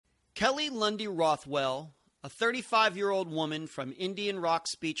Kelly Lundy Rothwell, a 35-year-old woman from Indian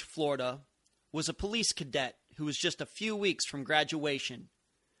Rocks Beach, Florida, was a police cadet who was just a few weeks from graduation.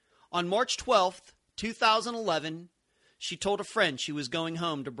 On March 12th, 2011, she told a friend she was going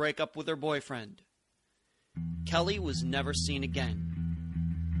home to break up with her boyfriend. Kelly was never seen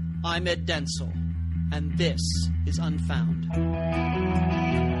again. I'm Ed Denzel, and this is Unfound.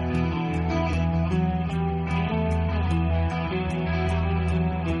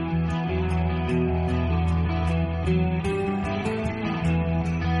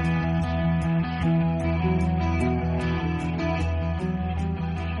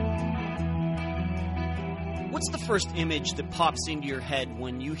 What's the first image that pops into your head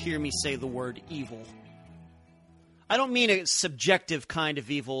when you hear me say the word evil? I don't mean a subjective kind of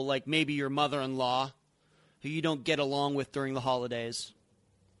evil, like maybe your mother-in-law, who you don't get along with during the holidays.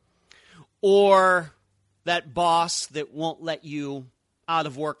 Or that boss that won't let you out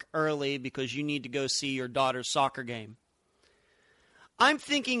of work early because you need to go see your daughter's soccer game. I'm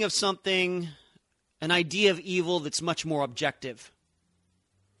thinking of something, an idea of evil that's much more objective.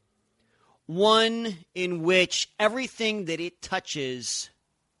 One in which everything that it touches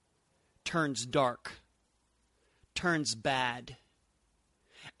turns dark, turns bad.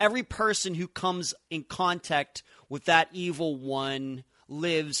 Every person who comes in contact with that evil one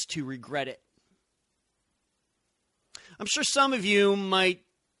lives to regret it. I'm sure some of you might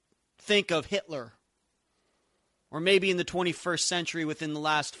think of Hitler. Or maybe in the 21st century, within the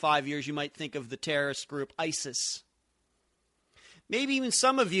last 5 years, you might think of the terrorist group ISIS. Maybe even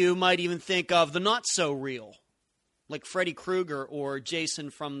some of you might even think of the not-so-real, like Freddy Krueger or Jason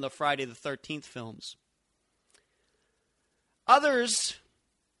from the Friday the 13th films. Others,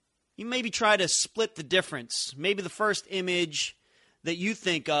 you maybe try to split the difference. Maybe the first image that you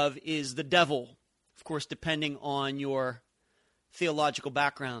think of is the devil, of course, depending on your theological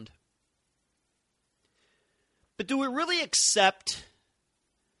background. But do we really accept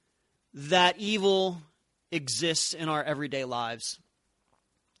that evil exists in our everyday lives?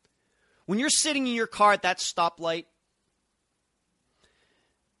 When you're sitting in your car at that stoplight,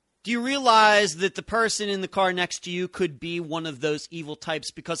 do you realize that the person in the car next to you could be one of those evil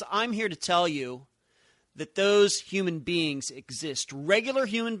types? Because I'm here to tell you that those human beings exist. Regular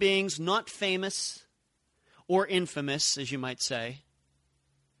human beings, not famous or infamous, as you might say,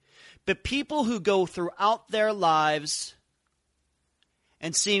 but people who go throughout their lives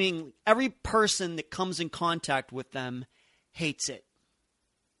and seeming every person that comes in contact with them hates it.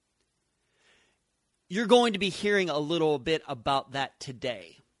 You're going to be hearing a little bit about that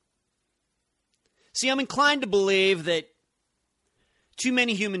today. See, I'm inclined to believe that too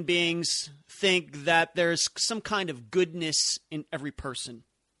many human beings think that there's some kind of goodness in every person.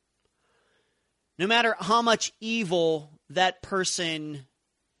 No matter how much evil that person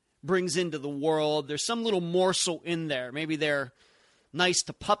brings into the world, there's some little morsel in there. Maybe they're nice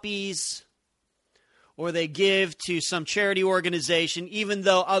to puppies, or they give to some charity organization, even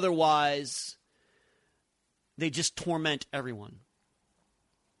though otherwise they just torment everyone.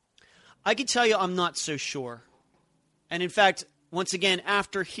 I can tell you I'm not so sure. And in fact, once again,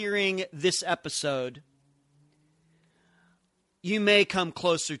 after hearing this episode, you may come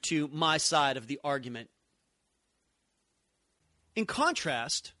closer to my side of the argument. In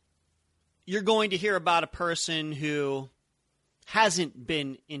contrast, you're going to hear about a person who hasn't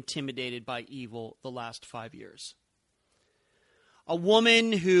been intimidated by evil the last 5 years. A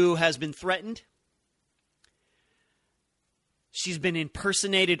woman who has been threatened. She's been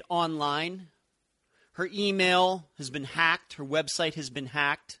impersonated online. Her email has been hacked. Her website has been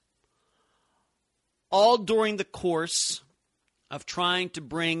hacked. All during the course of trying to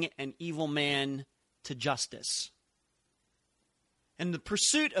bring an evil man to justice. And the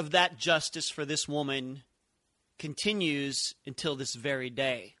pursuit of that justice for this woman continues until this very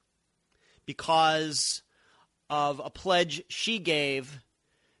day because of a pledge she gave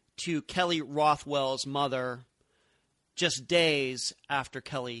to Kelly Rothwell's mother just days after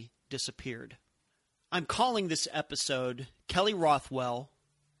Kelly disappeared. I'm calling this episode Kelly Rothwell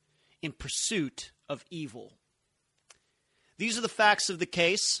in Pursuit of Evil. These are the facts of the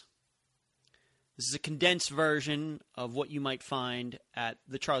case. This is a condensed version of what you might find at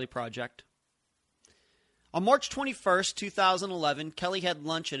the Charlie Project. On March 21st, 2011, Kelly had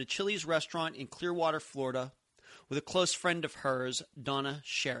lunch at a Chili's restaurant in Clearwater, Florida, with a close friend of hers, Donna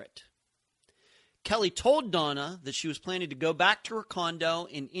Sherritt. Kelly told Donna that she was planning to go back to her condo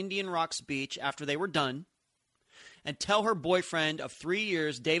in Indian Rocks Beach after they were done and tell her boyfriend of 3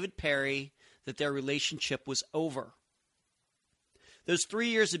 years, David Perry, that their relationship was over. Those 3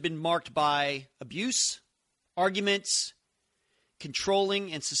 years had been marked by abuse, arguments,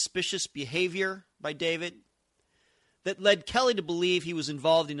 controlling and suspicious behavior by David that led Kelly to believe he was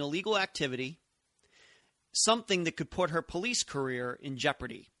involved in illegal activity, something that could put her police career in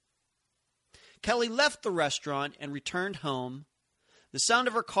jeopardy. Kelly left the restaurant and returned home, the sound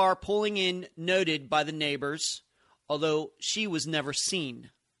of her car pulling in noted by the neighbors, although she was never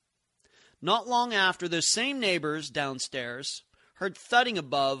seen. Not long after, those same neighbors downstairs heard thudding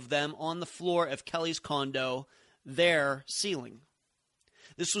above them on the floor of Kelly's condo, their ceiling.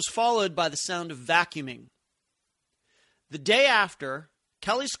 This was followed by the sound of vacuuming. The day after,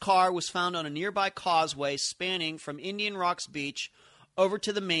 Kelly's car was found on a nearby causeway spanning from Indian Rocks Beach over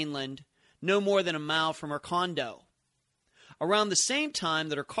to the mainland, no more than a mile from her condo. Around the same time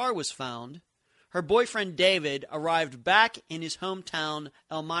that her car was found, her boyfriend David arrived back in his hometown,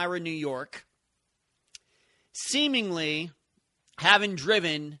 Elmira, New York, seemingly having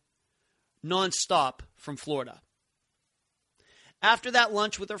driven nonstop from Florida. After that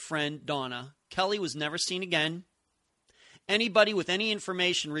lunch with her friend, Donna, Kelly was never seen again. Anybody with any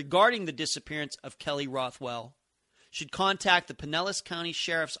information regarding the disappearance of Kelly Rothwell should contact the Pinellas County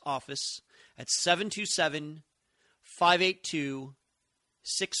Sheriff's Office at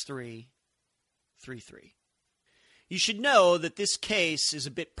 727-582-6333. You should know that this case is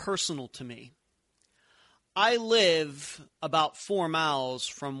a bit personal to me. I live about 4 miles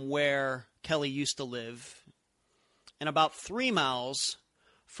from where Kelly used to live, and about 3 miles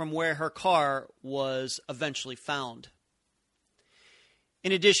from where her car was eventually found.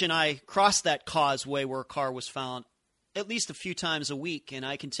 In addition, I cross that causeway where her car was found at least a few times a week, and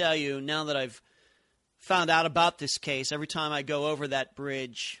I can tell you, now that I've found out about this case, every time I go over that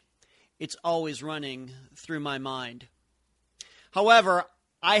bridge, it's always running through my mind. However,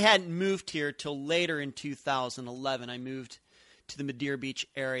 I hadn't moved here till later in 2011. I moved to the Madeira Beach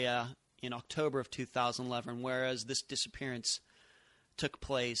area in October of 2011, whereas this disappearance took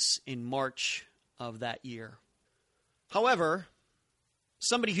place in March of that year. However,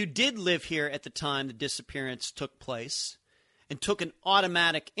 somebody who did live here at the time the disappearance took place and took an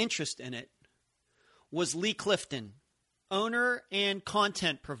automatic interest in it was Lee Clifton, owner and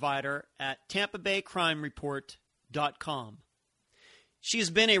content provider at TampaBayCrimeReport.com. She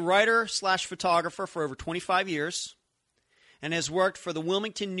has been a writer/photographer for over 25 years and has worked for the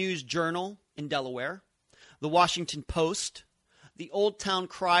Wilmington News Journal in Delaware, the Washington Post, the Old Town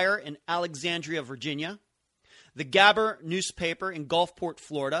Crier in Alexandria, Virginia, the Gabber newspaper in Gulfport,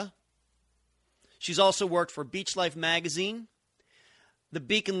 Florida. She's also worked for Beach Life magazine, the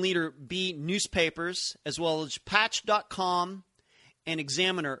Beacon Leader B newspapers, as well as Patch.com and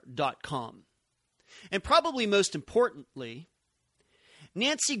Examiner.com. And probably most importantly,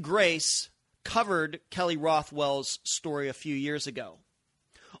 Nancy Grace covered Kelly Rothwell's story a few years ago.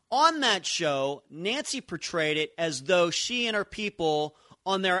 On that show, Nancy portrayed it as though she and her people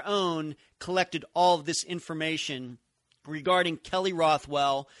on their own collected all of this information regarding Kelly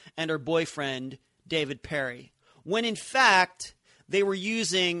Rothwell and her boyfriend, David Perry, when in fact they were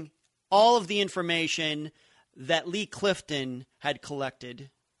using all of the information that Lee Clifton had collected.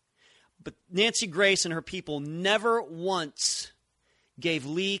 But Nancy Grace and her people never once gave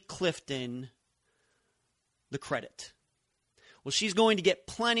Lee Clifton the credit. Well, she's going to get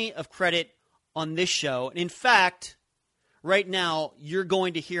plenty of credit on this show. And in fact, right now, you're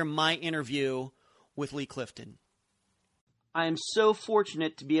going to hear my interview with Lee Clifton. I am so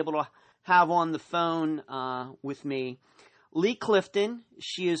fortunate to be able to have on the phone with me Lee Clifton.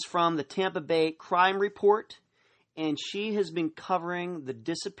 She is from the Tampa Bay Crime Report, and she has been covering the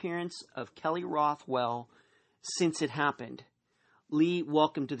disappearance of Kelly Rothwell since it happened. Lee,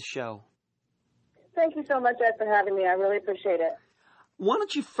 welcome to the show. Thank you so much, Ed, for having me. I really appreciate it. Why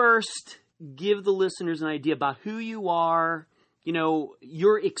don't you first give the listeners an idea about who you are,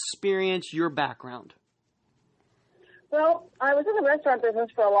 your experience, your background? Well, I was in the restaurant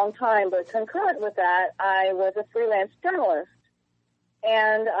business for a long time, but concurrent with that, I was a freelance journalist.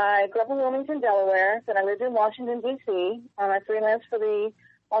 And I grew up in Wilmington, Delaware. Then I lived in Washington, D.C. I freelanced for the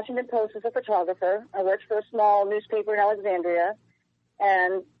Washington Post as a photographer. I worked for a small newspaper in Alexandria.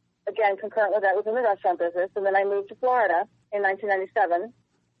 And again, concurrent with that, was in the restaurant business. And then I moved to Florida in 1997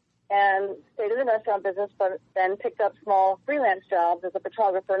 and stayed in the restaurant business, but then picked up small freelance jobs as a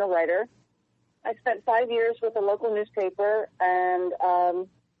photographer and a writer. I spent 5 years with a local newspaper and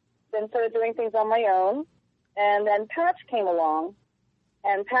then started doing things on my own. And then Patch came along,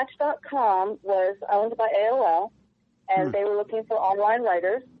 and Patch.com was owned by AOL, and they were looking for online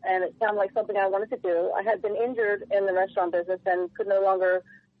writers, and it sounded like something I wanted to do. I had been injured in the restaurant business and could no longer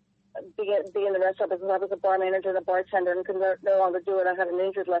be in the restaurant business. I was a bar manager and a bartender and could no longer do it. I had an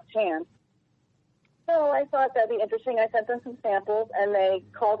injured left hand. So I thought that'd be interesting. I sent them some samples, and they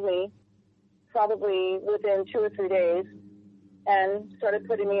called me probably within 2 or 3 days and started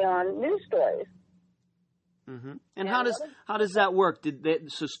putting me on news stories. Mm-hmm. And how does that work?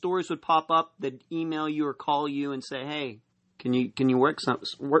 So stories would pop up, they'd email you or call you and say, "Hey, can you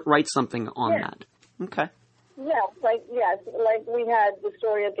write something on that?" Okay. Yes, like we had the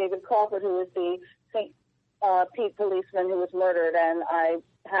story of David Crawford, who was the St. Pete policeman who was murdered, and I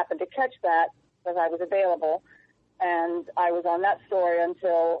happened to catch that because I was available, and I was on that story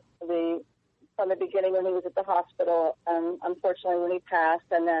from the beginning when he was at the hospital, and unfortunately when he passed,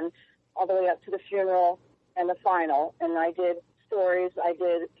 and then all the way up to the funeral and the final. And I did stories, I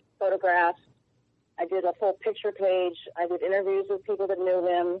did photographs, I did a full picture page, I did interviews with people that knew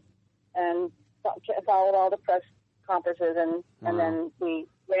him, and followed all the press conferences, and then we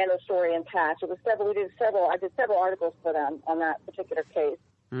ran the story in Patch. I did several articles for them on that particular case.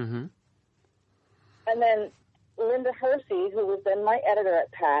 Mm-hmm. And then Linda Hersey, who was then my editor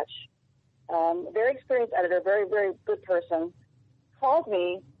at Patch, very experienced editor, very, very good person, called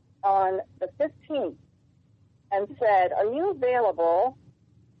me on the 15th and said, "Are you available?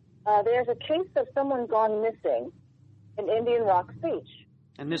 There's a case of someone gone missing in Indian Rock Beach."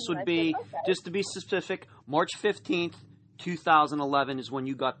 And this would be, just to be specific, March 15th, 2011 is when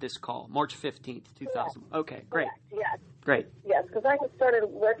you got this call. March 15th, 2000. Correct. Okay, great. Correct. Yes. Great. Yes, because I had started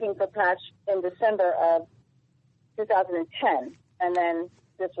working for Patch in December of 2010, and then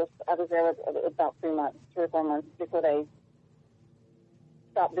I was there about 3 or 4 months before they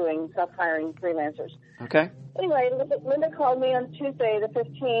stopped hiring freelancers. Okay. Anyway, Linda called me on Tuesday the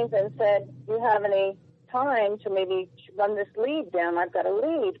 15th and said, "Do you have any time to maybe run this lead down? I've got a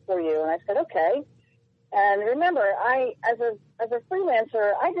lead for you." And I said, "Okay." And remember, as a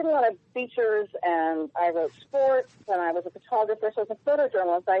freelancer, I did a lot of features, and I wrote sports, and I was a photographer. So as a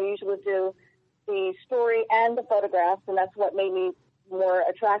photojournalist, I usually do the story and the photographs, and that's what made me more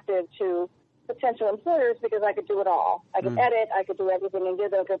attractive to potential employers, because I could do it all. I could edit, I could do everything, and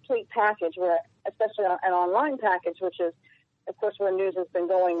give them a complete package, especially an online package, which is, of course, where news has been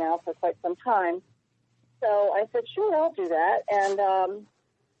going now for quite some time. So I said, "Sure, I'll do that." And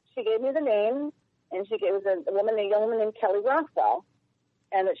she gave me the name, and it was a young woman named Kelly Rothwell,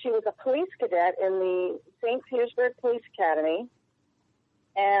 and that she was a police cadet in the St. Petersburg Police Academy,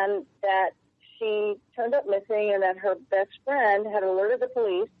 and that she turned up missing, and that her best friend had alerted the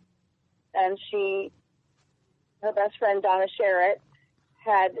police, and her best friend, Donna Sherritt,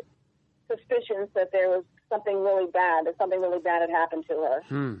 had suspicions that there was something really bad had happened to her.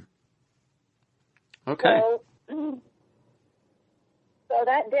 Okay. So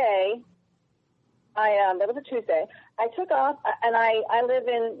that day, that was a Tuesday, I took off, and I live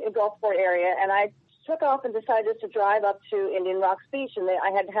in the Gulfport area, and I took off and decided to drive up to Indian Rocks Beach, and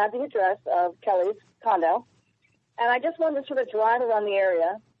I had the address of Kelly's condo, and I just wanted to sort of drive around the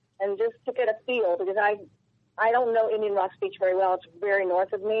area and just to get a feel, because I don't know Indian Rocks Beach very well. It's very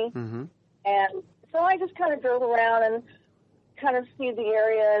north of me. Mm-hmm. And so I just kind of drove around and kind of see the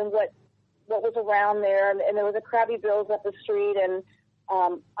area and what was around there. And there was a Krabby Bill's up the street, and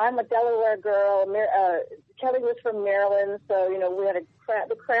I'm a Delaware girl. Kelly was from Maryland, so, we had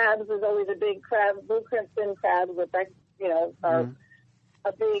the crabs was always a big crab, blue crimson crabs, which are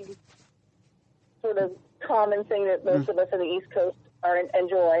a big sort of common thing that most of us on the East Coast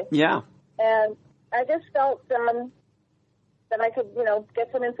enjoy. Yeah. And I just felt that I could,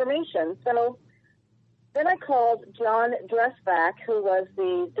 get some information. So then I called John Dressback, who was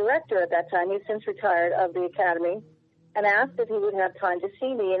the director at that time. He's since retired, of the Academy, and asked if he would have time to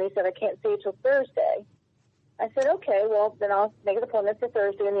see me. And he said, "I can't see you till Thursday." I said, "Okay, well, then I'll make an appointment for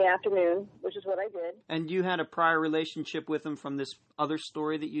Thursday in the afternoon," which is what I did. And you had a prior relationship with him from this other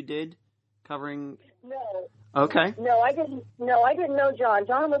story that you did covering? No. Okay. No, I didn't know John.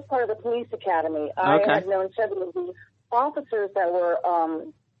 John was part of the police academy. I had known several of the officers that were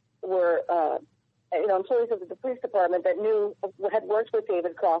employees of the police department that had worked with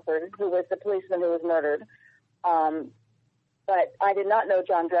David Crawford, who was the policeman who was murdered. But I did not know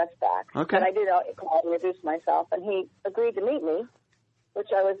John Dressback. Okay. But I did call and introduce myself, and he agreed to meet me,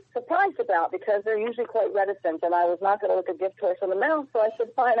 which I was surprised about, because they're usually quite reticent, and I was not going to look a gift horse on the mouth, so I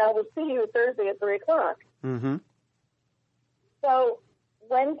said, "Fine, I will see you Thursday at 3 o'clock. Mm-hmm. So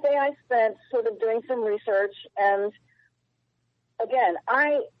Wednesday I spent sort of doing some research, and again,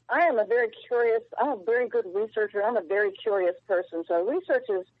 I am I'm a very good researcher. I'm a very curious person, so research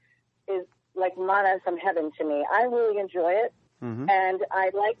is like manna from heaven to me. I really enjoy it. Mm-hmm. And I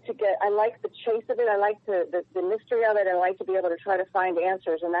like the chase of it. I like the mystery of it. I like to be able to try to find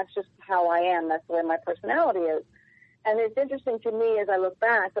answers, and that's just how I am. That's the way my personality is. And it's interesting to me as I look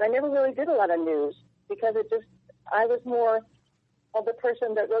back that I never really did a lot of news. because I was more of the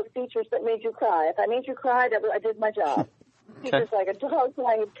person that wrote features that made you cry. If I made you cry, I did my job. Okay. Features like a dog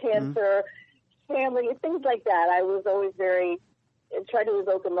dying of cancer, family, things like that. I was always tried to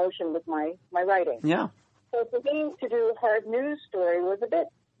evoke emotion with my writing. Yeah. So for me to do a hard news story was a bit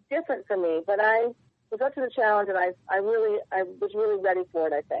different for me, but I was up to the challenge, and I was really ready for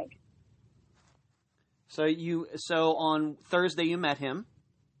it, I think. So on Thursday you met him.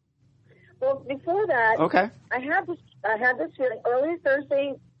 Well, before that, Okay. I had this feeling early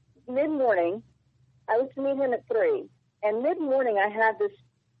Thursday, mid-morning. I was to meet him at 3, and mid-morning I had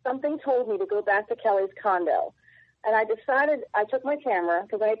something told me to go back to Kelly's condo. And I took my camera,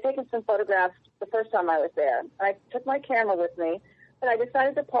 because I had taken some photographs the first time I was there. And I took my camera with me, but I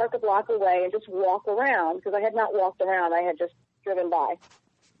decided to park a block away and just walk around, because I had not walked around. I had just driven by,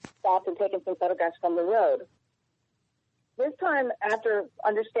 stopped and taken some photographs from the road. This time, after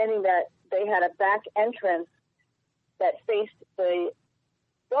understanding that they had a back entrance that faced the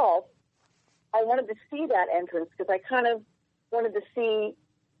Gulf, I wanted to see that entrance, because I kind of wanted to see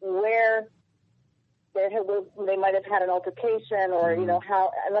where they might have had an altercation, or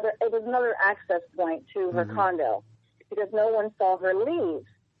how it was another access point to her condo, because no one saw her leave.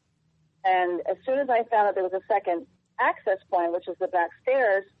 And as soon as I found out there was a second access point, which is the back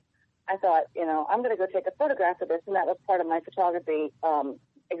stairs, I thought, I'm going to go take a photograph of this, and that was part of my photography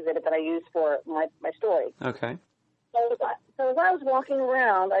exhibit that I used for my story. Okay. So as I was walking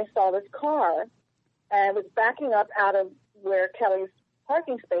around, I saw this car, and it was backing up out of where Kelly's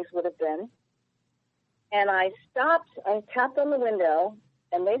parking space would have been. And I stopped, I tapped on the window,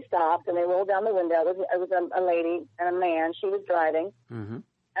 and they stopped, and they rolled down the window. It was a lady and a man. She was driving. Mm-hmm.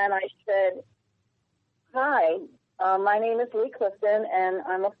 And I said, "Hi, my name is Lee Clifton, and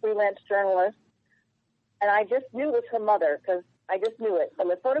I'm a freelance journalist." And I just knew it was her mother, because I just knew it. From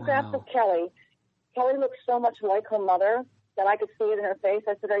the photographs of Kelly looked so much like her mother that I could see it in her face.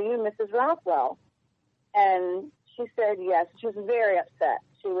 I said, "Are you Mrs. Rothwell?" And she said yes. She was very upset.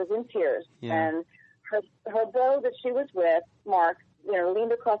 She was in tears. Yeah. And her beau that she was with, Mark,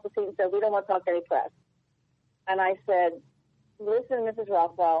 leaned across the seat and said, "We don't want to talk to any press." And I said, "Listen, Mrs.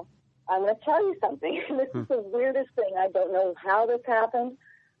 Rothwell, I'm going to tell you something. This is the weirdest thing. I don't know how this happened.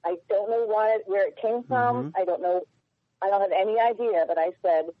 I don't know where it came from. I don't know. I don't have any idea." But I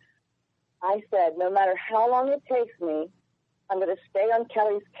said, no matter how long it takes me, I'm going to stay on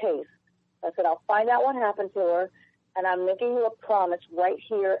Kelly's case. I said, I'll find out what happened to her, and I'm making you a promise right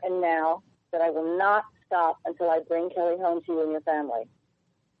here and now that I will not stop until I bring Kelly home to you and your family.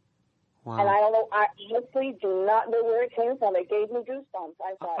 Wow. And I don't know, I honestly do not know where it came from. It gave me goosebumps.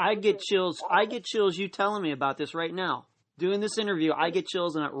 I get chills. I get chills you telling me about this right now. Doing this interview, I get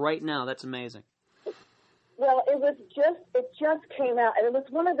chills on it right now. That's amazing. Well, it just came out, and it was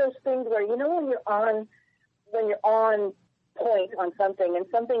one of those things where, when you're on point on something, and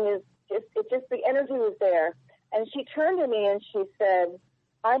something is just the energy was there. And she turned to me and she said,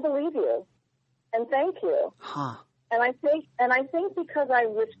 "I believe you. And thank you." Huh. And I think because I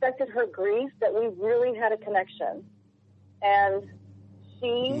respected her grief, that we really had a connection. And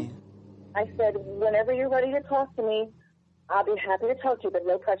I said, "Whenever you're ready to talk to me, I'll be happy to talk to you, but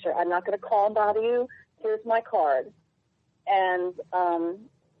no pressure. I'm not going to call and bother you. Here's my card." And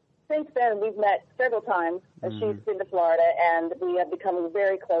since then, we've met several times. She's been to Florida, and we have become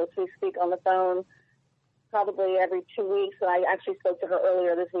very close. We speak on the phone probably every 2 weeks, and I actually spoke to her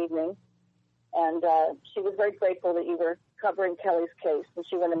earlier this evening. And she was very grateful that you were covering Kelly's case, and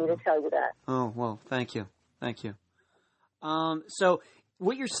she wanted me to tell you that. Oh, well, thank you. Thank you. So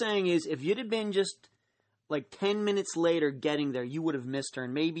what you're saying is if you'd have been just like 10 minutes later getting there, you would have missed her,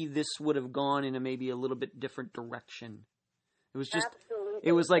 and maybe this would have gone in maybe a little bit different direction. It was just, Absolutely.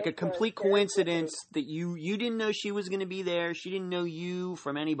 It was like a complete coincidence that you didn't know she was going to be there. She didn't know you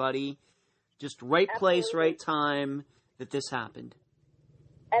from anybody. Just right place, right time that this happened.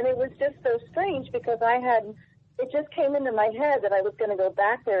 And it was just so strange because it just came into my head that I was going to go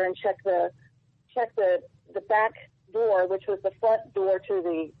back there and check the back door, which was the front door to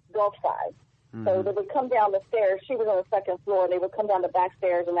the Gulf side. Mm-hmm. So they would come down the stairs. She was on the second floor, and they would come down the back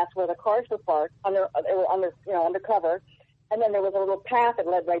stairs, and that's where the cars were parked. They were undercover. And then there was a little path that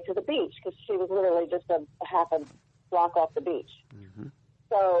led right to the beach because she was literally just a half a block off the beach. Mm-hmm.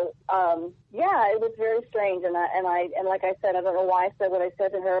 So, it was very strange, and like I said, I don't know why I said what I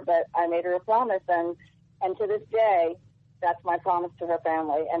said to her, but I made her a promise, and to this day, that's my promise to her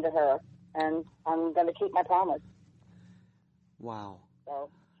family and to her, and I'm going to keep my promise. Wow.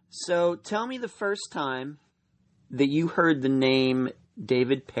 So tell me the first time that you heard the name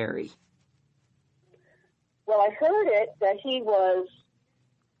David Perry. Well, I heard it that he was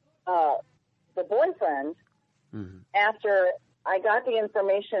the boyfriend, after I got the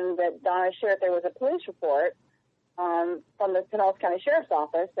information that Donna shared there was a police report from the Pinellas County Sheriff's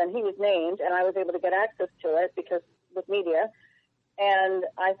Office, and he was named, and I was able to get access to it because with media. And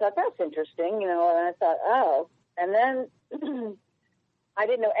I thought, that's interesting, and I thought, oh. And then I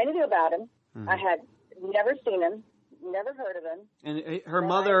didn't know anything about him. I had never seen him, never heard of him. And her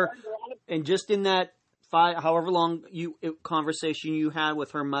mother, and just in that however long conversation you had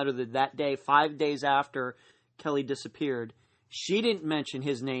with her mother that day, 5 days after Kelly disappeared, she didn't mention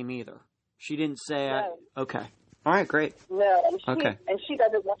his name either. She didn't say, no. Okay. All right, great. No, and okay. And she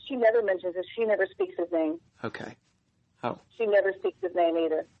doesn't. She never mentions it. She never speaks his name. Okay. Oh. She never speaks his name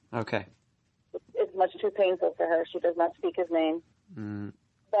either. Okay. It's much too painful for her. She does not speak his name. Mm.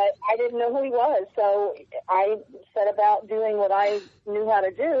 But I didn't know who he was, so I set about doing what I knew how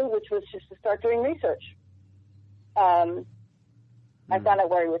to do, which was just to start doing research. I found out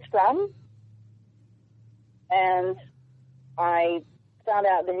where he was from, and I found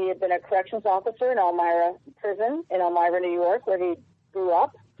out that he had been a corrections officer in Elmira Prison in Elmira, New York, where he grew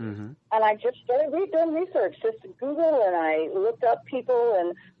up. And I just started doing research, just Google, and I looked up people,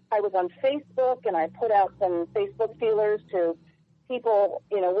 and I was on Facebook, and I put out some Facebook feelers to people.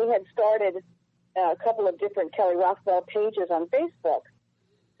 We had started a couple of different Kelly Rockwell pages on Facebook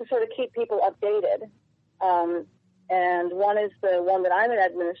to sort of keep people updated. And one is the one that I'm an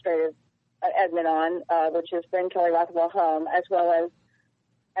administrative admin on, which is Bring Kelly Rockwell Home, as well as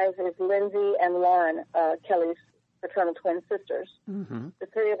is Lindsay and Lauren, Kelly's fraternal twin sisters. The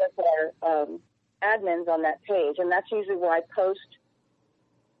three of us are admins on that page, and that's usually where I post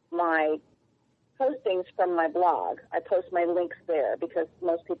my postings from my blog. I post my links there because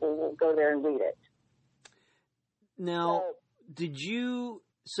most people will go there and read it. Now,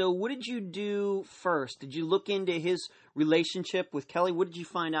 so what did you do first? Did you look into his relationship with Kelly? What did you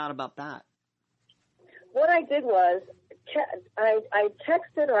find out about that? What I did was I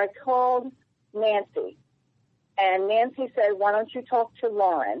texted or I called Nancy, and Nancy said, why don't you talk to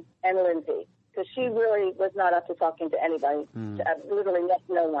Lauren and Lindsay? Because she really was not up to talking to anybody, literally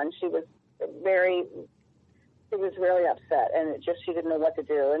no one. She was really upset, and she didn't know what to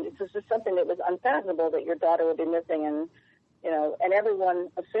do. And it was just something that was unfathomable that your daughter would be missing, and everyone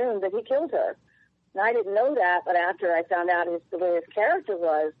assumed that he killed her. And I didn't know that, but after I found out the way his character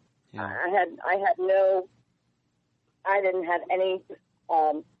was, I didn't have any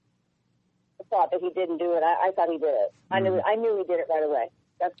thought that he didn't do it. I thought he did it. I knew he did it right away.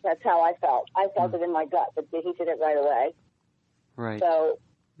 That's how I felt. I felt it in my gut that he did it right away. Right. So,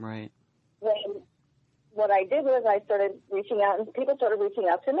 right. What I did was I started reaching out, and people started reaching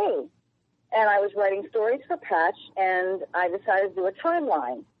out to me. And I was writing stories for Patch, and I decided to do a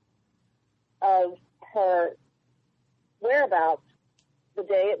timeline of her whereabouts the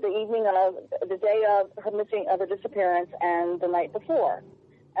day of her disappearance and the night before.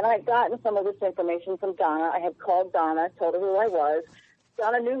 And I had gotten some of this information from Donna. I had called Donna, told her who I was.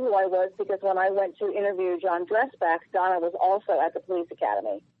 Donna knew who I was because when I went to interview John Dressback, Donna was also at the police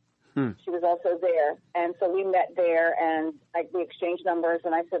academy. She was also there. And so we met there, and we exchanged numbers,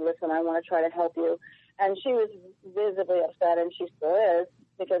 and I said, listen, I want to try to help you. And she was visibly upset, and she still is,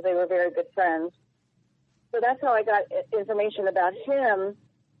 because they were very good friends. So that's how I got information about him.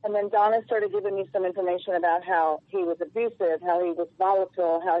 And then Donna started giving me some information about how he was abusive, how he was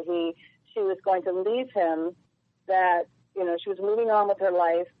volatile, how she was going to leave him, that, she was moving on with her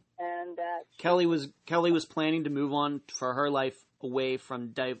life, and that Kelly was planning to move on for her life away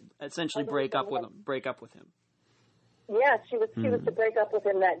from essentially break up with him. Yes, she was to break up with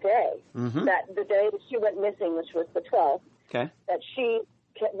him that day. That the day that she went missing, which was the 12th. Okay. That she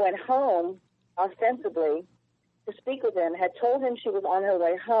went home ostensibly to speak with him, had told him she was on her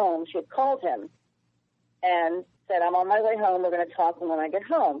way home. She had called him and said, I'm on my way home. We're going to talk when I get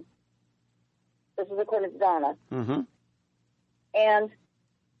home. This is according to Donna. And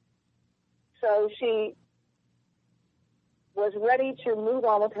so she was ready to move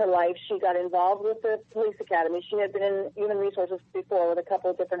on with her life. She got involved with the police academy. She had been in human resources before with a couple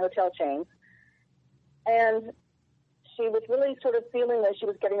of different hotel chains. And she was really sort of feeling that she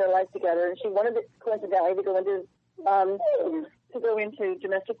was getting her life together, and she wanted to, coincidentally, to go into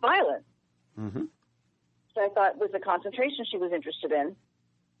domestic violence. So I thought it was a concentration she was interested in.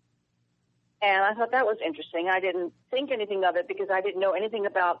 And I thought that was interesting. I didn't think anything of it because I didn't know anything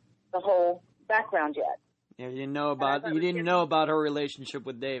about the whole background yet. Yeah, you didn't know about her relationship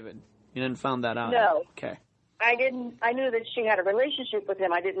with David. You didn't find that out. No. Okay. I didn't. I knew that she had a relationship with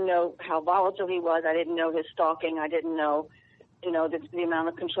him. I didn't know how volatile he was. I didn't know his stalking. I didn't know, the amount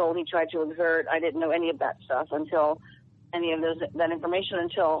of control he tried to exert. I didn't know any of that stuff until any of that information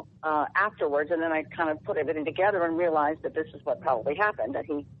until afterwards, and then I kind of put everything together and realized that this is what probably happened, that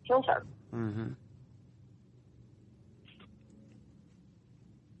he killed her. Mm-hmm.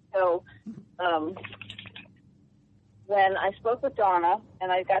 So when I spoke with Donna,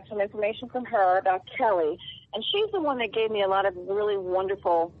 and I got some information from her about Kelly, and she's the one that gave me a lot of really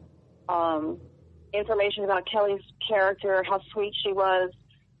wonderful information about Kelly's character, how sweet she was,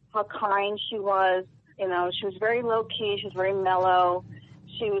 how kind she was. You know, she was very low-key, she was very mellow,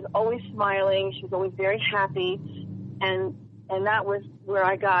 she was always smiling, she was always very happy, and that was where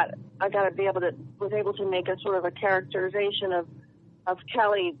I was able to make a sort of a characterization of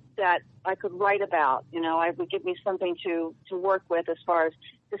Kelly that I could write about. You know, it would give me something to work with as far as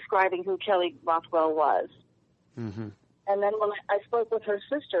describing who Kelly Rothwell was. Mm-hmm. And then when I spoke with her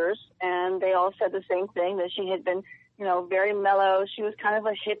sisters, and they all said the same thing, that she had been, you know, very mellow. She was kind of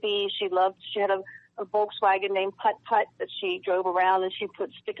a hippie. She had a Volkswagen named Putt Putt that she drove around, and she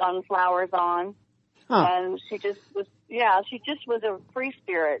put stick-on flowers on. Huh. And she just was a free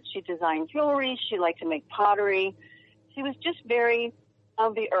spirit. She designed jewelry. She liked to make pottery. She was just very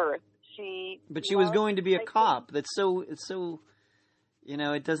of the earth. But she was going to be a cop. It's so, you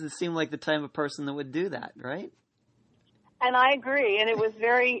know, it doesn't seem like the type of person that would do that, right? And I agree. And it was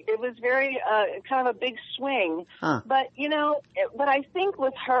very kind of a big swing. Huh. But, you know, but I think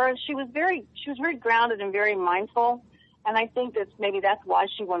with her, she was very grounded and very mindful. And I think that's why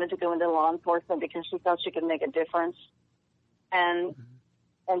she wanted to go into law enforcement, because she felt she could make a difference. And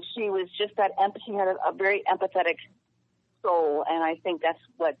she was just she had a very empathetic soul. And I think that's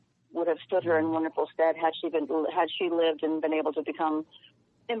what would have stood her in wonderful stead had she lived and been able to become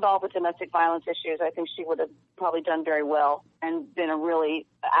involved with domestic violence issues. I think she would have probably done very well and been a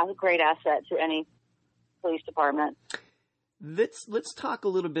great asset to any police department. Let's talk a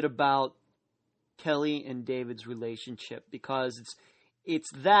little bit about Kelly and David's relationship, because it's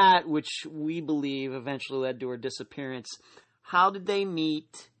that which we believe eventually led to her disappearance. How did they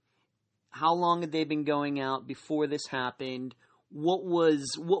meet? How long had they been going out before this happened? What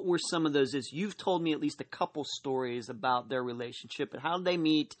were some of those? You've told me at least a couple stories about their relationship, but how did they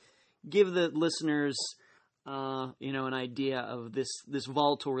meet? Give the listeners, an idea of this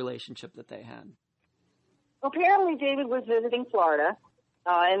volatile relationship that they had. Apparently, David was visiting Florida,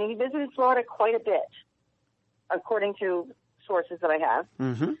 and he visited Florida quite a bit, according to sources that I have.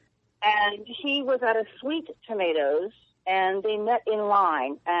 Mm-hmm. And he was at a Sweet Tomatoes, and they met in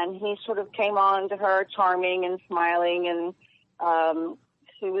line, and he sort of came on to her charming and smiling, and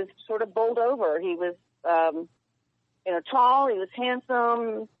he was sort of bowled over. He was, tall. He was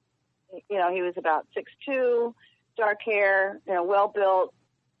handsome. You know, he was about 6'2", dark hair, well built.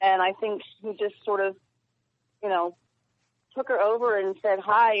 And I think he just sort of, took her over and said,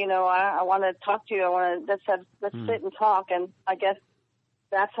 "Hi, I want to talk to you. Let's sit and talk." And I guess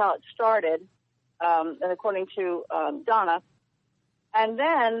that's how it started, and according to Donna. And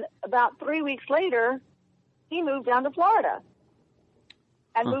then about 3 weeks later, he moved down to Florida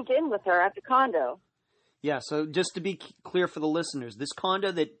and moved in with her at the condo. Yeah, so just to be clear for the listeners, this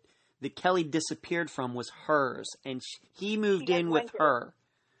condo that Kelly disappeared from was hers, and he moved in with her.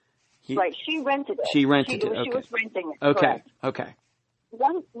 Right, she rented it. She rented it, okay. She was renting it, okay, correct. Okay.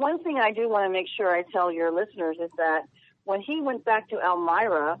 One thing I do want to make sure I tell your listeners is that when he went back to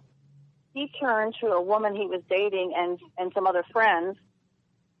Elmira, he turned to a woman he was dating and some other friends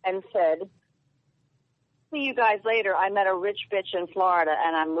and said, "See you guys later. I met a rich bitch in Florida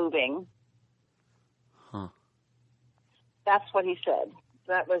and I'm moving." Huh. That's what he said.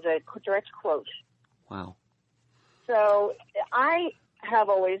 That was a direct quote. Wow. So I have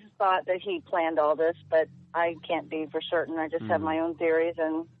always thought that he planned all this, but I can't be for certain. I just have my own theories,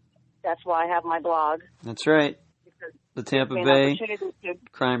 and that's why I have my blog. That's right. The Tampa Bay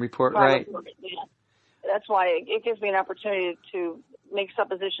Crime Report, right? Yeah. That's why it gives me an opportunity to make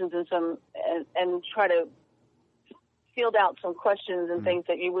suppositions and try to field out some questions and things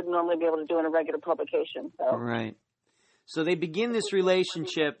that you wouldn't normally be able to do in a regular publication. So. Right. So they begin this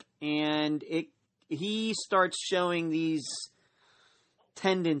relationship, and he starts showing these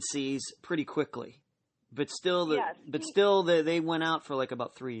tendencies pretty quickly, but still, they went out for like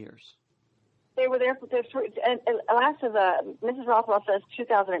about 3 years. They were there and last of Mrs. Rothwell says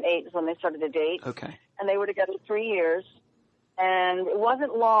 2008 is when they started to date. Okay. And they were together 3 years. And it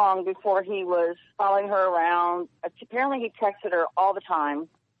wasn't long before he was following her around. Apparently he texted her all the time.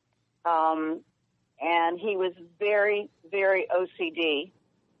 And he was very, very OCD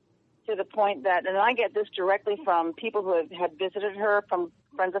to the point that, and I get this directly from people who had visited her, from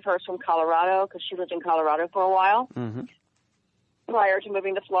friends of hers from Colorado, because she lived in Colorado for a while. Mm-hmm. Prior to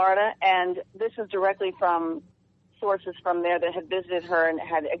moving to Florida, and this is directly from sources from there that had visited her and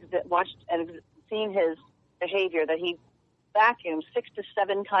had watched and seen his behavior, that he vacuumed 6 to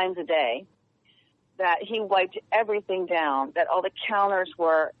 7 times a day, that he wiped everything down, that all the counters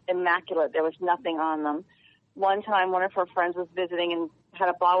were immaculate. There was nothing on them. One time, one of her friends was visiting and had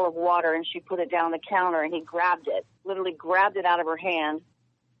a bottle of water, and she put it down the counter, and he grabbed it, literally grabbed it out of her hand,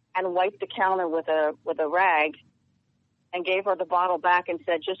 and wiped the counter with a rag, and gave her the bottle back and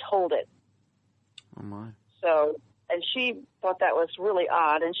said, "Just hold it." Oh my! So, and she thought that was really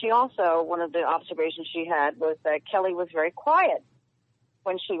odd. And she also, one of the observations she had was that Kelly was very quiet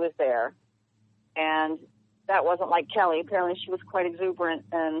when she was there, and that wasn't like Kelly. Apparently, she was quite exuberant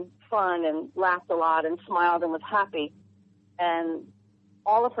and fun and laughed a lot and smiled and was happy. And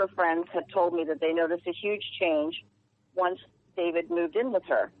all of her friends had told me that they noticed a huge change once David moved in with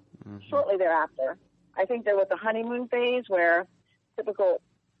her. Shortly thereafter, I think there was a honeymoon phase where typical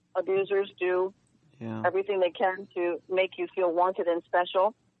abusers do everything they can to make you feel wanted and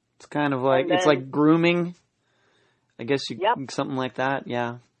special. It's kind of like, it's like grooming. I guess something like that.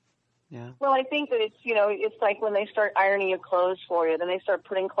 Yeah. Yeah. Well, I think that it's like when they start ironing your clothes for you, then they start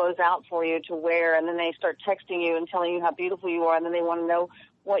putting clothes out for you to wear, and then they start texting you and telling you how beautiful you are, and then they want to know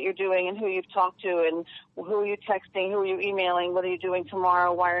what you're doing and who you've talked to and who are you texting, who are you emailing, what are you doing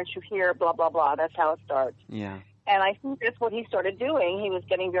tomorrow, why aren't you here, blah, blah, blah. That's how it starts. Yeah. And I think that's what he started doing. He was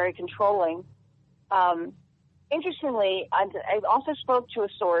getting very controlling. Interestingly, I also spoke to a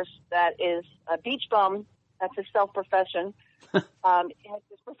source that is a beach bum. That's his self-profession. His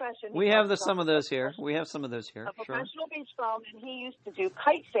profession. We have some of those here. We have some of those here. A professional beach bum, and he used to do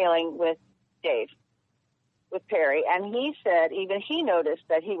kite sailing with Dave, with Perry, and he said even he noticed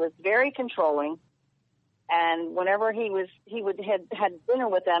that he was very controlling, and whenever he had dinner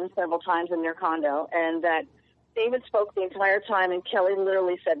with them several times in their condo, and that David spoke the entire time, and Kelly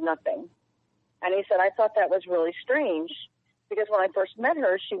literally said nothing. And he said, I thought that was really strange, because when I first met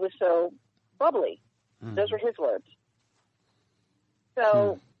her, she was so bubbly. Those were his words.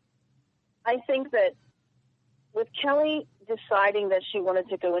 So I think that with Kelly deciding that she wanted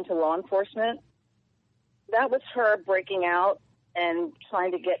to go into law enforcement, that was her breaking out and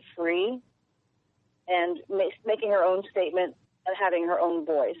trying to get free and making her own statement and having her own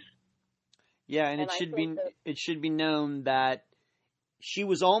voice. Yeah, and it should be known that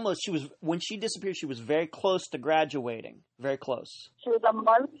when she disappeared, she was very close to graduating. Very close. She was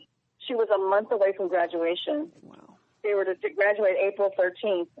a month away from graduation. Wow. They were to graduate April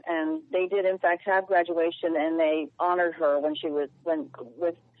 13th, and they did in fact have graduation, and they honored her when she went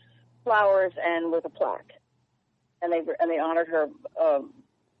with flowers and with a plaque, and they honored her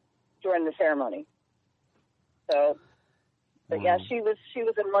during the ceremony. So, but yeah, she was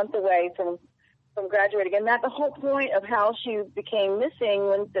a month away from graduating, and that the whole point of how she became missing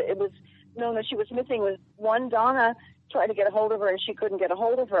when it was known that she was missing was one, Donna tried to get a hold of her, and she couldn't get a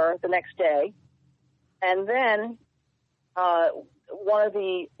hold of her the next day, and then one of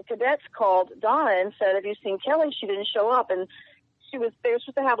the cadets called Donna and said, "Have you seen Kelly? She didn't show up." And they were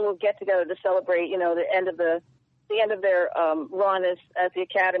supposed to have a little get together to celebrate, the end of their run as the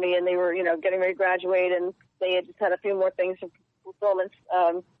academy, and they were, getting ready to graduate, and they had just had a few more things, performance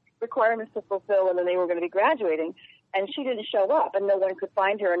requirements to fulfill, and then they were going to be graduating. And she didn't show up, and no one could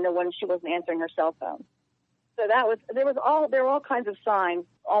find her, and she wasn't answering her cell phone. So there were all kinds of signs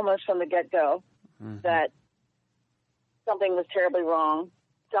almost from the get-go that something was terribly wrong.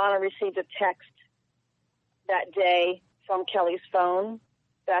 Donna received a text that day from Kelly's phone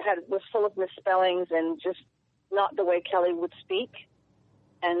that was full of misspellings and just not the way Kelly would speak,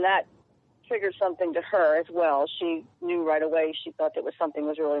 and that triggered something to her as well. She knew right away. She thought that something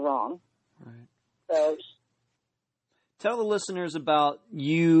was really wrong. Right. So, tell the listeners about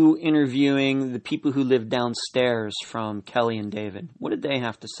you interviewing the people who live downstairs from Kelly and David. What did they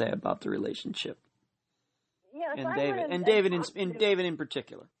have to say about the relationship? Yes, and David in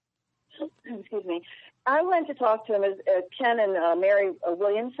particular. Excuse me. I went to talk to them as Ken and Mary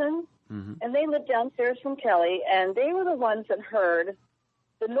Williamson, and they lived downstairs from Kelly, and they were the ones that heard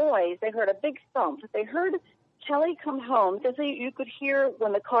the noise. They heard a big thump. They heard Kelly come home because you could hear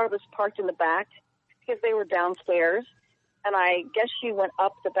when the car was parked in the back because they were downstairs, and I guess she went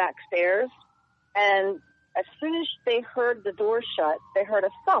up the back stairs, and as soon as they heard the door shut, they heard a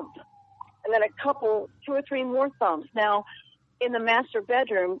thump. And then 2 or 3 more thumps. Now, in the master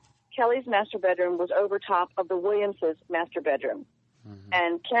bedroom, Kelly's master bedroom was over top of the Williams' master bedroom.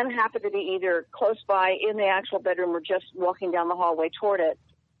 And Ken happened to be either close by in the actual bedroom or just walking down the hallway toward it.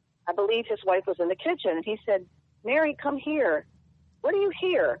 I believe his wife was in the kitchen. And he said, "Mary, come here. What do you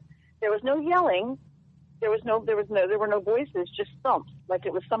hear?" There was no yelling. There were no voices, just thumps. Like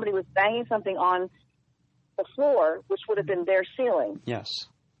it was somebody was banging something on the floor, which would have been their ceiling. Yes.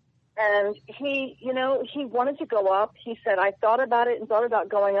 And he wanted to go up. He said, I thought about it and thought about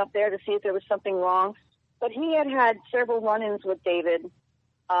going up there to see if there was something wrong. But he had several run-ins with David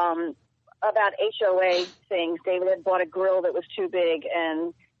about HOA things. David had bought a grill that was too big,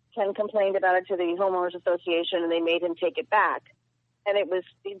 and Ken complained about it to the homeowners association, and they made him take it back. And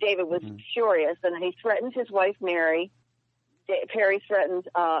David was furious, and he threatened his wife, Mary. Perry threatened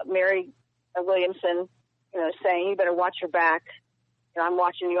Mary Williamson, saying, you better watch your back. I'm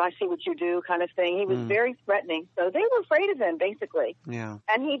watching you. I see what you do, kind of thing. He was very threatening. So they were afraid of him, basically. Yeah.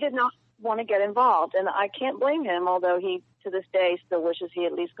 And he did not want to get involved. And I can't blame him, although he, to this day, still wishes he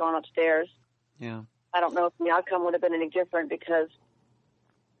had at least gone upstairs. Yeah. I don't know if the outcome would have been any different, because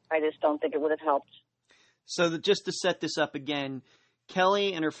I just don't think it would have helped. So just to set this up again,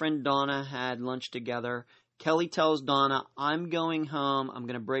 Kelly and her friend Donna had lunch together. Kelly tells Donna, I'm going home. I'm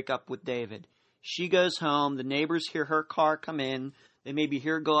going to break up with David. She goes home. The neighbors hear her car come in. They maybe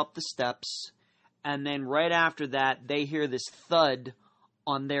hear her go up the steps. And then right after that, they hear this thud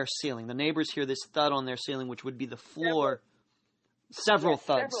on their ceiling. The neighbors hear this thud on their ceiling, which would be the floor. Several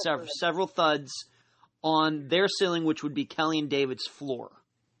thuds on their ceiling, which would be Kelly and David's floor.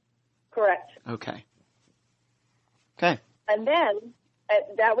 Correct. Okay. And then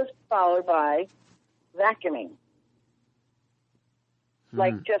that was followed by vacuuming.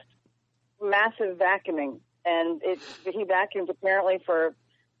 Like just massive vacuuming. And he vacuumed apparently for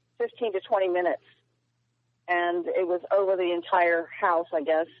 15 to 20 minutes. And it was over the entire house, I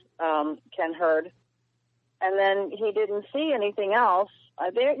guess, Ken heard. And then he didn't see anything else.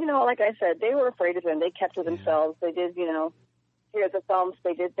 Like I said, they were afraid of him. They kept to themselves. They did, hear the thumps.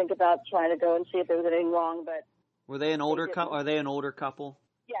 They did think about trying to go and see if there was anything wrong. But were they an older couple? Are they an older couple?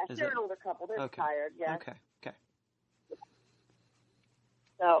 Yes, they're an older couple. They're retired, yes. Okay.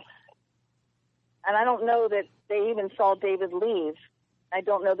 So, and I don't know that they even saw David leave. I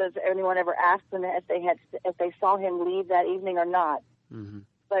don't know that anyone ever asked them if they saw him leave that evening or not. Mm-hmm.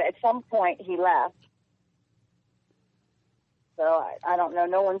 But at some point he left. So I don't know.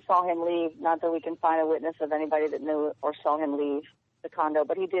 No one saw him leave. Not that we can find a witness of anybody that knew or saw him leave the condo.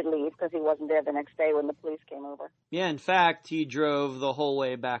 But he did leave because he wasn't there the next day when the police came over. Yeah, in fact, he drove the whole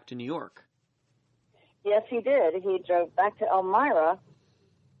way back to New York. Yes, he did. He drove back to Elmira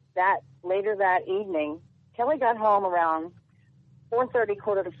later that evening. Kelly got home around 4:30,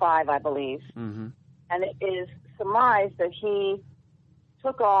 4:45, I believe. Mm-hmm. And it is surmised that he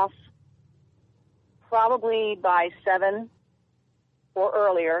took off probably by 7 or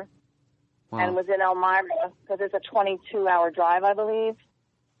earlier. Wow. And was in Elmira, because it's a 22-hour drive, I believe,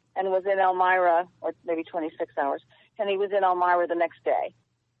 and was in Elmira, or maybe 26 hours, and he was in Elmira the next day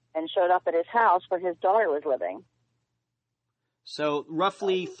and showed up at his house where his daughter was living. So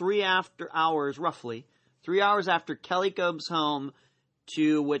roughly 3 hours after Kelly goes home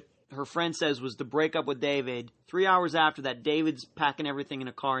to what her friend says was the breakup with David, 3 hours after that, David's packing everything in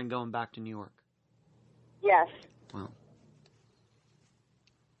a car and going back to New York. Yes. Wow.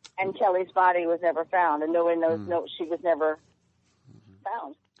 And Kelly's body was never found, and no one knows. No, she was never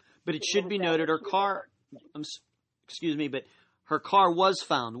found. But it should be noted, her car. But her car was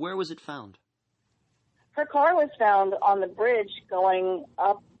found. Where was it found? Her car was found on the bridge going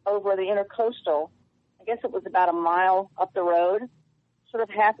up over the Intercoastal. I guess it was about a mile up the road, sort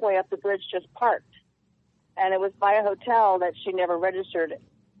of halfway up the bridge, just parked. And it was by a hotel that she never registered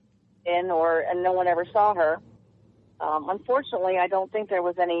in, and no one ever saw her. Unfortunately, I don't think there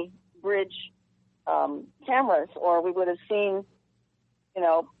was any bridge cameras, or we would have seen,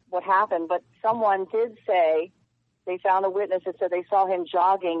 what happened. But someone did say they found a witness that said they saw him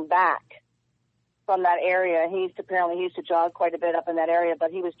jogging back from that area. He used to jog quite a bit up in that area,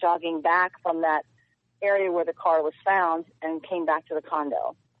 but he was jogging back from that area where the car was found and came back to the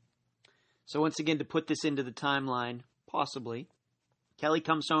condo. So once again, to put this into the timeline, possibly, Kelly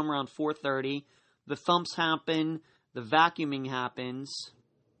comes home around 4:30. The thumps happen. The vacuuming happens,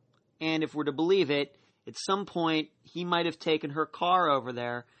 and if we're to believe it, at some point he might have taken her car over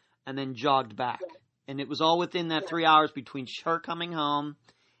there and then jogged back. And it was all within that 3 hours between her coming home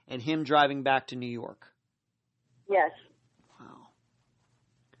and him driving back to New York. Yes. Wow.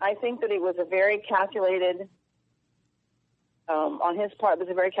 I think that it was a very calculated, on his part, it was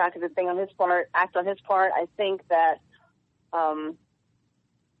a very calculated thing on his part, act on his part. I think that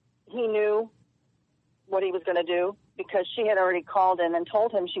he knew what he was going to do, because she had already called him and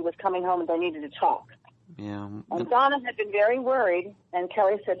told him she was coming home and they needed to talk. Yeah. And Donna had been very worried, and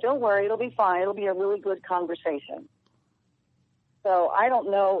Kelly said, don't worry, it'll be fine. It'll be a really good conversation. So I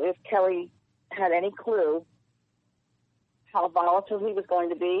don't know if Kelly had any clue how volatile he was going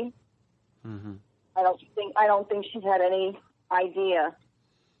to be. Mm-hmm. I don't think she had any idea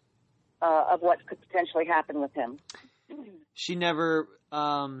of what could potentially happen with him. She never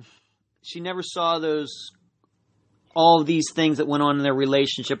saw all of these things that went on in their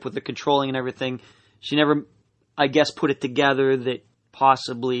relationship with the controlling and everything. She never, I guess, put it together that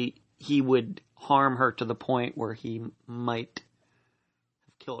possibly he would harm her to the point where he might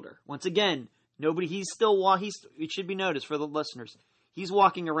have killed her. Once again, it should be noticed for the listeners, he's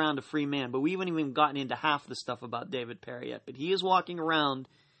walking around a free man, but we haven't even gotten into half the stuff about David Perry yet. But he is walking around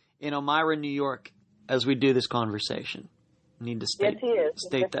in Elmira, New York, as we do this conversation. Need to state, yes, he is.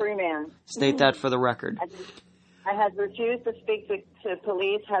 State He's a free man. State that for the record. I has refused to speak to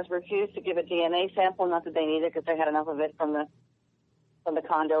police, has refused to give a DNA sample, not that they need it because they had enough of it from the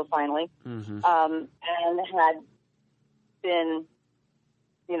condo finally, and had been,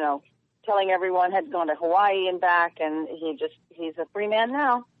 telling everyone, had gone to Hawaii and back, and he's a free man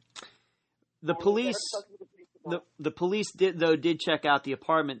now. The police did check out the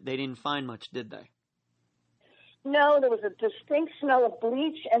apartment. They didn't find much, did they? No, there was a distinct smell of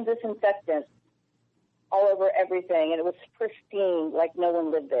bleach and disinfectant all over everything, and it was pristine, like no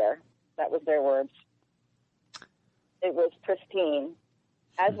one lived there. That was their words. It was pristine,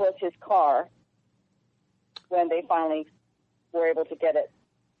 as was his car when they finally were able to get it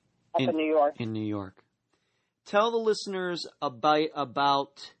up in New York. In New York. Tell the listeners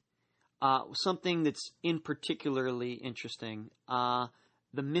about something that's particularly interesting. The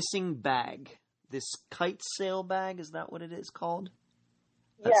missing bag. This kite sail bag, is that what it is called?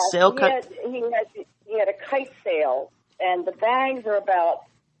 Yes, he had a kite sail, and the bags are about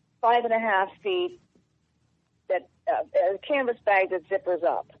 5.5 feet. That a canvas bag that zippers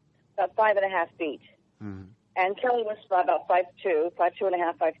up, about 5.5 feet. Mm-hmm. And Kelly was about 5'2",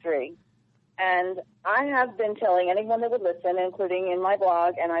 5'2.5", 5'3". And I have been telling anyone that would listen, including in my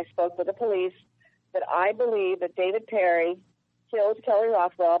blog, and I spoke with the police, that I believe that David Perry killed Kelly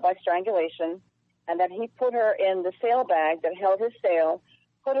Rothwell by strangulation, and that he put her in the sail bag that held his sail,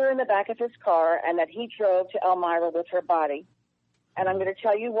 put her in the back of his car, and that he drove to Elmira with her body. And I'm going to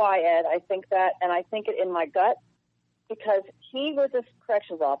tell you why, Ed. I think that, and I think it in my gut, because he was a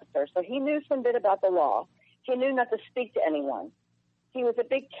corrections officer, so he knew some bit about the law. He knew not to speak to anyone. He was a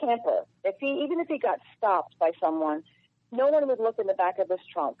big camper. Even if he got stopped by someone, no one would look in the back of his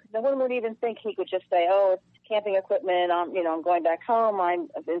trunk. No one would even think he could just say, "Oh, it's camping equipment. I'm going back home. I'm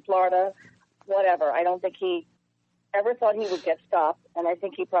in Florida, whatever." I don't think he ever thought he would get stopped, and I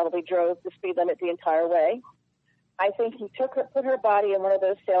think he probably drove the speed limit the entire way. I think he put her body in one of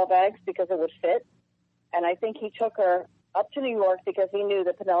those sail bags because it would fit, and I think he took her up to New York because he knew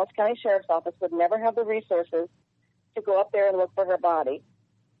the Pinellas County Sheriff's Office would never have the resources to go up there and look for her body.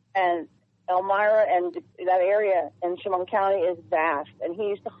 And Elmira and that area in Chemung County is vast, and he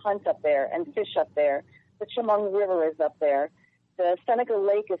used to hunt up there and fish up there. The Chemung River is up there. The Seneca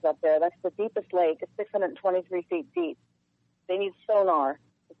Lake is up there. That's the deepest lake. It's 623 feet deep. They need sonar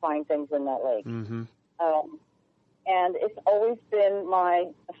to find things in that lake. Mm-hmm. And it's always been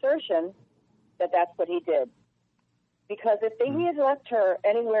my assertion that that's what he did. Because if he had left her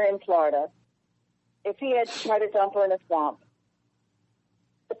anywhere in Florida, if he had tried to dump her in a swamp,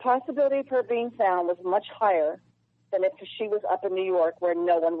 the possibility of her being found was much higher than if she was up in New York where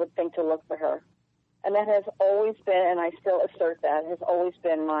no one would think to look for her. And that has always been, and I still assert that, has always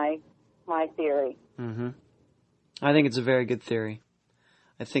been my theory. Mm-hmm. I think it's a very good theory.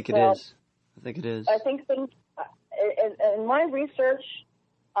 I think it is. I think things, in my research,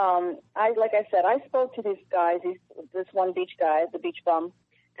 I spoke to these guys, this one beach guy, the beach bum,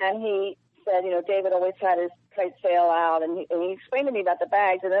 and he said, David always had his kite sail out, and he explained to me about the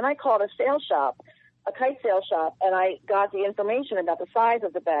bags, and then I called a kite sail shop, and I got the information about the size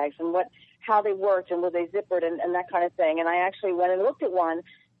of the bags and how they worked and were they zippered and that kind of thing, and I actually went and looked at one,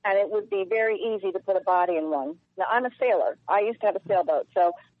 and it would be very easy to put a body in one. Now, I'm a sailor. I used to have a sailboat,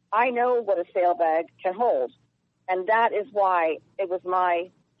 so I know what a sail bag can hold, and that is why it was my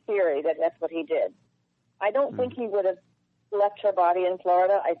theory that that's what he did. I don't think he would have left her body in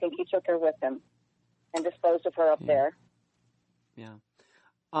Florida. I think he took her with him and disposed of her up there. Yeah.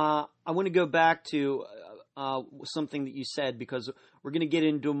 I want to go back to something that you said, because we're going to get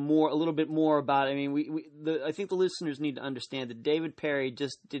into a little bit more about it. I mean, I think the listeners need to understand that David Perry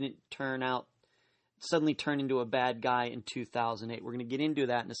just didn't suddenly turn into a bad guy in 2008. We're going to get into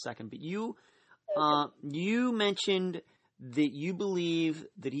that in a second. But you mentioned that you believe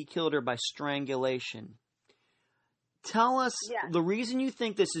that he killed her by strangulation. Tell us, the reason you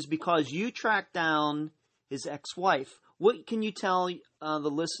think this is because you tracked down his ex-wife. What can you tell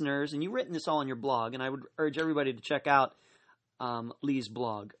the listeners, and you've written this all on your blog, and I would urge everybody to check out Lee's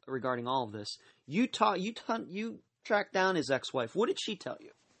blog regarding all of this. You tracked down his ex-wife. What did she tell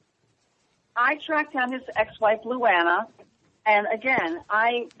you? I tracked down his ex-wife, Luana, and again,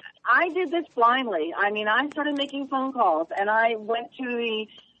 I did this blindly. I mean, I started making phone calls, and I went to the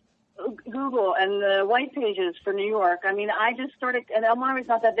Google and the white pages for New York. I mean, I just started, and Elmira's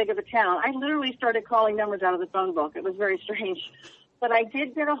not that big of a town. I literally started calling numbers out of the phone book. It was very strange. But I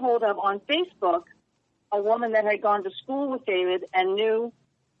did get a hold of, on Facebook, a woman that had gone to school with David and knew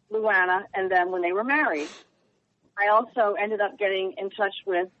Luana and them when they were married. I also ended up getting in touch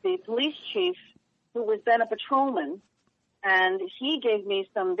with the police chief, who was then a patrolman, and he gave me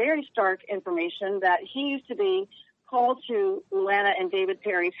some very stark information that he used to be called to Luana and David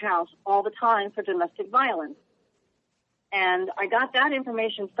Perry's house all the time for domestic violence. And I got that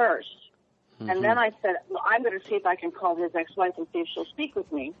information first. Mm-hmm. And then I said, well, I'm going to see if I can call his ex-wife and see if she'll speak with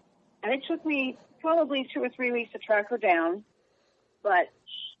me. And it took me probably 2 or 3 weeks to track her down. But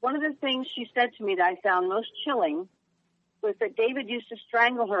one of the things she said to me that I found most chilling was that David used to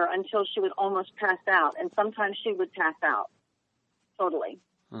strangle her until she would almost pass out. And sometimes she would pass out totally.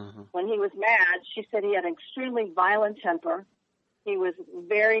 Mm-hmm. When he was mad, she said he had an extremely violent temper. He was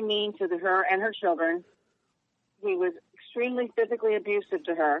very mean to her and her children. He was extremely physically abusive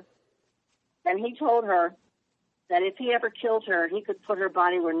to her. And he told her that if he ever killed her, he could put her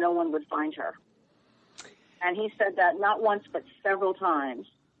body where no one would find her. And he said that not once but several times.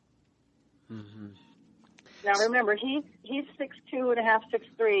 Mm-hmm. Now remember, he's 6'2",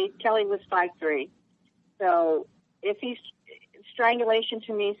 6'3". Kelly was 5'3". So if he's strangulation,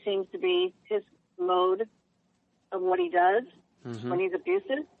 to me, seems to be his mode of what he does when he's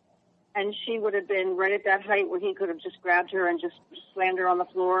abusive. And she would have been right at that height where he could have just grabbed her and just slammed her on the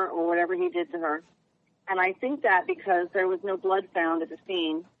floor or whatever he did to her. And I think that because there was no blood found at the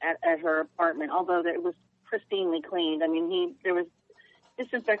scene at her apartment, although it was pristinely cleaned. I mean, there was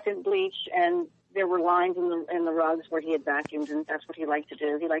disinfectant, bleach, and there were lines in the rugs where he had vacuumed, and that's what he liked to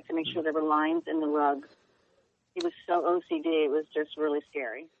do. He liked to make sure there were lines in the rug. He was so OCD, it was just really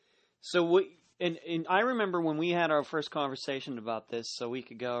scary. So, and I remember when we had our first conversation about this a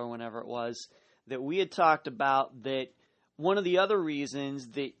week ago or whenever it was, that we had talked about that one of the other reasons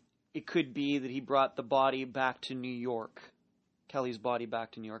that it could be that he brought the body back to New York, Kelly's body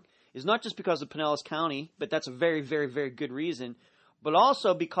back to New York, is not just because of Pinellas County, but that's a very, very, very good reason, but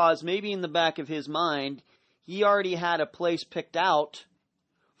also because maybe in the back of his mind, he already had a place picked out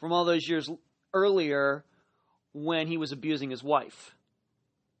from all those years earlier when he was abusing his wife.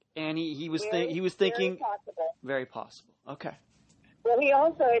 And he was thinking... Very possible. Okay. Well, he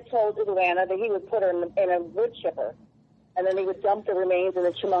also had told Luana that he would put her in a wood chipper, and then he would dump the remains in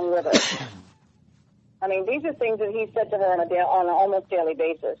the Chemung River. I mean, these are things that he said to her on an almost daily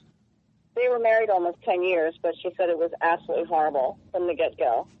basis. They were married almost 10 years, but she said it was absolutely horrible from the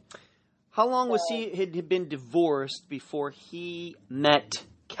get-go. How long was he had been divorced before he met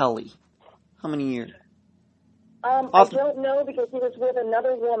Kelly? How many years? I don't know, because he was with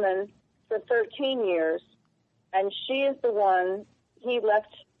another woman for 13 years, and she is the one he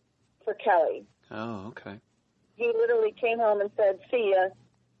left for Kelly. Oh, okay. He literally came home and said, see ya,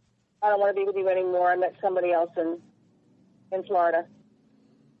 I don't want to be with you anymore. I met somebody else in Florida.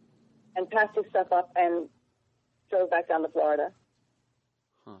 And packed his stuff up and drove back down to Florida.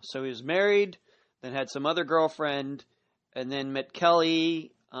 Huh. So he was married, then had some other girlfriend, and then met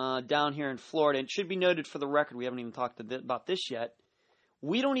Kelly down here in Florida. And it should be noted for the record, we haven't even talked about this yet.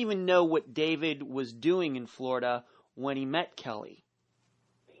 We don't even know what David was doing in Florida when he met Kelly.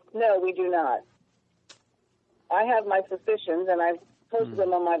 No, we do not. I have my suspicions, and I've posted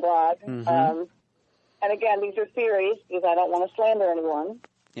them on my blog. Mm-hmm. And again, these are theories, because I don't want to slander anyone.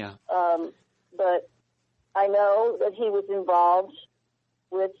 Yeah. But I know that he was involved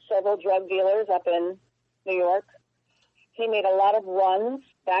with several drug dealers up in New York. He made a lot of runs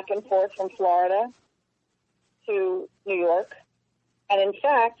back and forth from Florida to New York. And in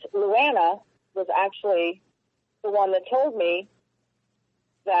fact, Luana was actually the one that told me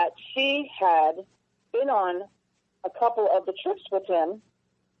that she had been on a couple of the trips with him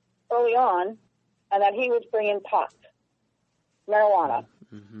early on, and that he was bringing pot, marijuana,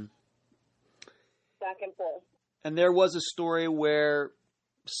 back and forth. And there was a story where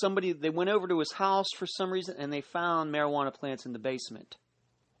they went over to his house for some reason, and they found marijuana plants in the basement.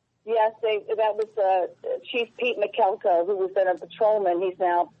 Yes, that was Chief Pete McKelko, who was then a patrolman. He's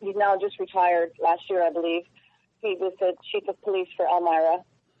now just retired last year, I believe. He was the chief of police for Elmira.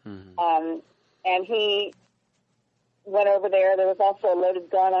 Mm-hmm. And he went over there. There was also a loaded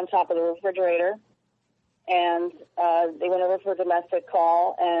gun on top of the refrigerator. And they went over for a domestic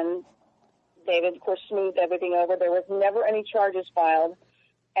call, and David, of course, smoothed everything over. There was never any charges filed.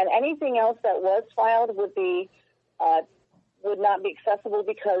 and anything else that was filed would not be accessible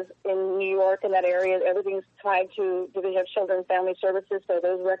because in New York, in that area, everything's tied to Division of Children and Family Services, so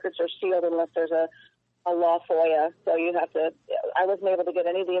those records are sealed unless there's a law FOIA. So I wasn't able to get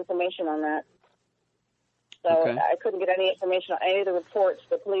any of the information on that. So Okay. I couldn't get any information on any of the reports,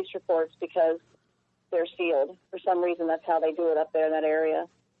 the police reports, because they're sealed. For some reason, that's how they do it up there in that area.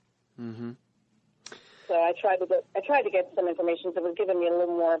 Mm-hmm. So I tried to get some information that was giving me a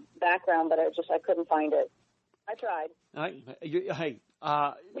little more background, but I couldn't find it. I tried.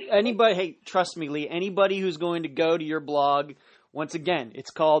 Anybody, trust me, Lee, anybody who's going to go to your blog, once again, it's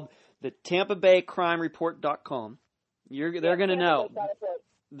called the TampaBayCrimeReport.com. They're going to know.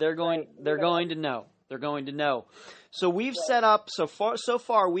 They're going to know. They're going to know. So we've set up, so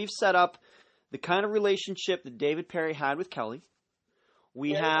far, we've set up the kind of relationship that David Perry had with Kelly.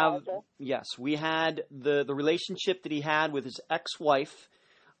 We had the relationship that he had with his ex-wife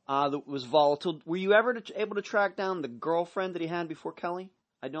that was volatile. Were you ever able to track down the girlfriend that he had before Kelly?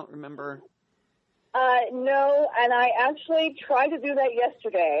 I don't remember. No, and I actually tried to do that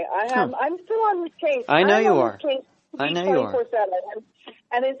yesterday. I'm still on this case. I know you are. I know you are.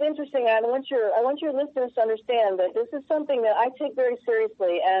 And it's interesting. I want your listeners to understand that this is something that I take very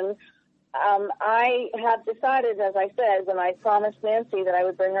seriously. And I have decided, as I said, when I promised Nancy that I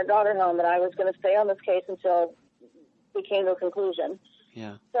would bring her daughter home, that I was going to stay on this case until we came to a conclusion.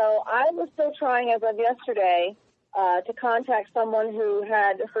 Yeah. So I was still trying, as of yesterday, to contact someone who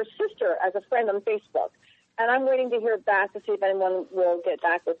had her sister as a friend on Facebook. And I'm waiting to hear back to see if anyone will get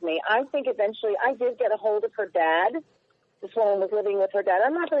back with me. I think eventually I did get a hold of her dad. This woman was living with her dad.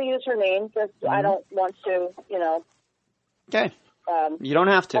 I'm not going to use her name because I don't want to, Okay. You don't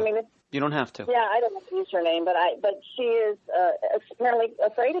have to. I mean, you don't have to. Yeah, I don't want to use her name, but she is apparently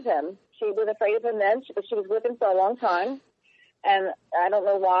afraid of him. She was afraid of him then, but she was with him for a long time. And I don't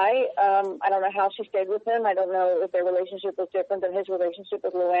know why. I don't know how she stayed with him. I don't know if their relationship was different than his relationship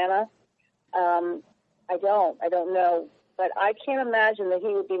with Luana. I don't know. But I can't imagine that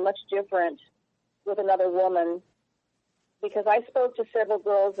he would be much different with another woman, because I spoke to several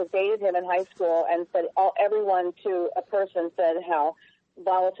girls that dated him in high school and said everyone to a person said how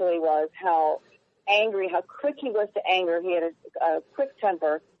volatile he was, how angry, how quick he was to anger. He had a quick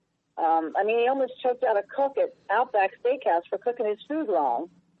temper. He almost choked out a cook at Outback Steakhouse for cooking his food wrong.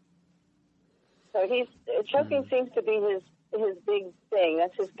 So choking seems to be his big thing.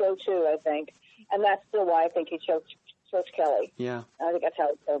 That's his go-to, I think. And that's still why I think he choked Kelly. Yeah. I think that's how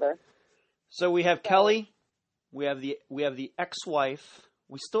he killed her. So we have Kelly. We have the ex-wife.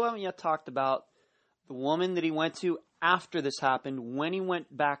 We still haven't yet talked about the woman that he went to after this happened, when he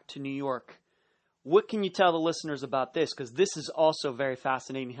went back to New York. What can you tell the listeners about this? Because this is also very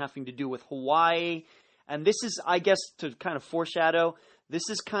fascinating, having to do with Hawaii. And this is, I guess, to kind of foreshadow, this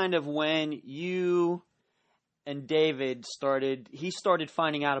is kind of when you and David started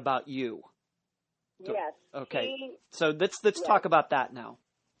finding out about you. Yes. Okay. So let's talk about that now.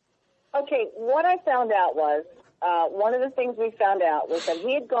 Okay, what I found out was, one of the things we found out was that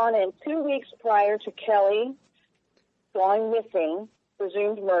he had gone in 2 weeks prior to Kelly going missing,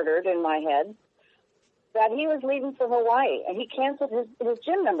 presumed murdered in my head, that he was leaving for Hawaii, and he canceled his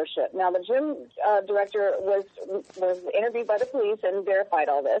gym membership. Now, the gym director was interviewed by the police and verified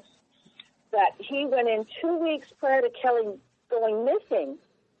all this, that he went in 2 weeks prior to Kelly going missing.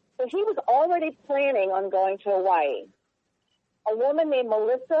 So he was already planning on going to Hawaii. A woman named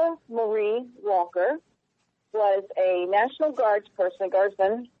Melissa Marie Walker was a National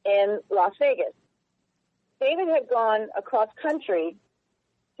Guardsman in Las Vegas. David had gone across country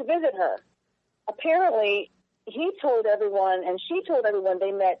to visit her. Apparently, he told everyone, and she told everyone,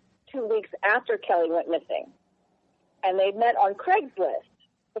 they met 2 weeks after Kelly went missing. And they met on Craigslist,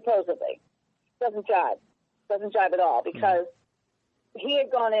 supposedly. Doesn't jive at all, because he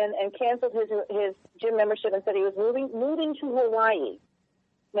had gone in and canceled his gym membership and said he was moving to Hawaii.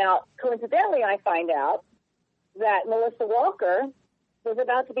 Now, coincidentally, I find out that Melissa Walker was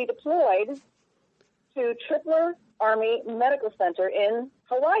about to be deployed to Tripler Army Medical Center in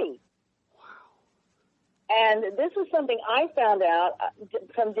Hawaii. And this was something I found out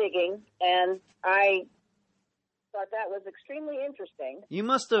from digging, and I thought that was extremely interesting. You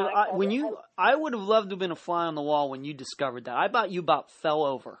must have, I would have loved to have been a fly on the wall when you discovered that. I bet you about fell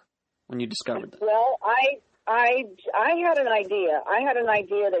over when you discovered that. Well, I had an idea. I had an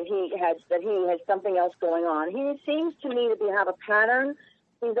idea that he had something else going on. He seems to me to have a pattern.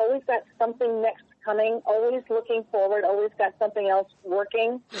 He's always got something next coming, always looking forward, always got something else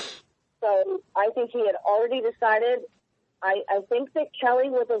working. So I think he had already decided. I think that Kelly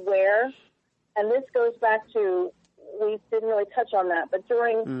was aware, and this goes back to we didn't really touch on that. But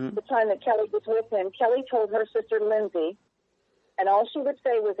during the time that Kelly was with him, Kelly told her sister Lindsay, and all she would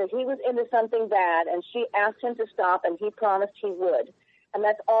say was that he was into something bad, and she asked him to stop, and he promised he would. And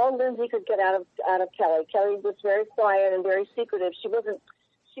that's all Lindsay could get out of Kelly. Kelly was very quiet and very secretive. She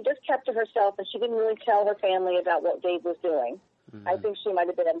just kept to herself, and she didn't really tell her family about what Dave was doing. I think she might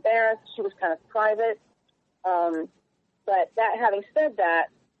have been embarrassed. She was kind of private. But having said that,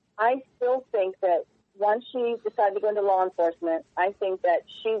 I still think that once she decided to go into law enforcement, I think that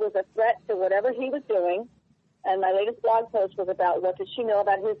she was a threat to whatever he was doing. And my latest blog post was about what did she know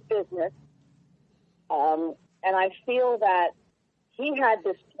about his business. And I feel that he had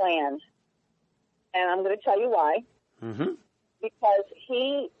this planned. And I'm going to tell you why. Mm-hmm. Because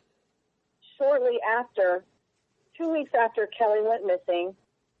he, shortly after, 2 weeks after Kelly went missing,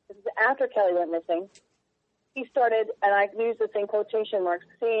 this is after Kelly went missing, he started, and I use this in quotation marks,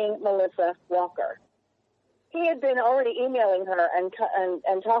 seeing Melissa Walker. He had been already emailing her and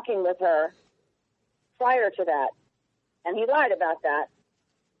talking with her prior to that, and he lied about that.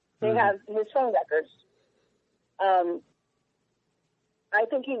 They have his phone records. I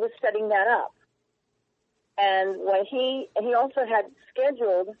think he was setting that up. And when he also had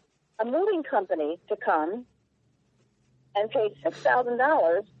scheduled a moving company to come and paid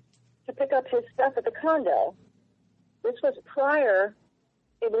 $6,000 to pick up his stuff at the condo. This was prior,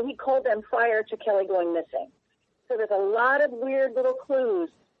 he called them prior to Kelly going missing. So there's a lot of weird little clues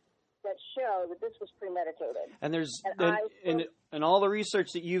that show that this was premeditated. And there's and all the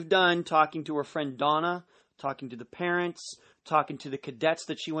research that you've done, talking to her friend Donna, talking to the parents, talking to the cadets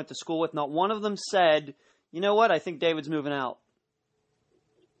that she went to school with, not one of them said, you know what, I think David's moving out.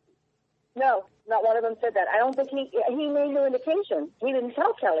 No, not one of them said that. I don't think he made no indication. He didn't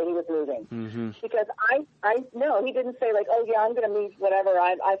tell Kelly he was moving. Because I know he didn't say like, oh yeah, I'm going to move whatever.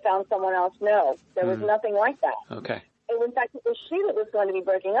 I found someone else. No, there was nothing like that. Okay. And in fact, it was she that was going to be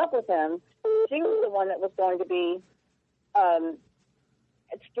breaking up with him. She was the one that was going to be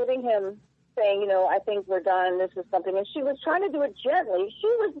giving him, saying, you know, I think we're done. This is something. And she was trying to do it gently. She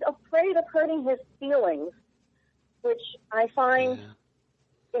was afraid of hurting his feelings, which I find... Yeah.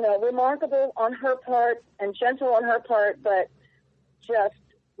 You know, remarkable on her part and gentle on her part, but just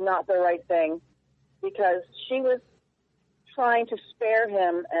not the right thing, because she was trying to spare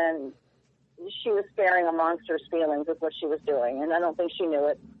him, and she was sparing a monster's feelings with what she was doing, and I don't think she knew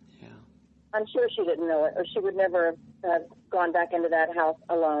it. Yeah. I'm sure she didn't know it, or she would never have gone back into that house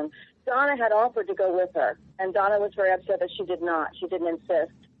alone. Donna had offered to go with her, and Donna was very upset that she did not. She didn't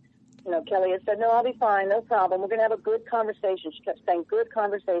insist. You know, Kelly had said, no, I'll be fine, no problem. We're going to have a good conversation. She kept saying, good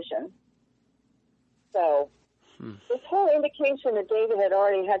conversation. So this whole indication that David had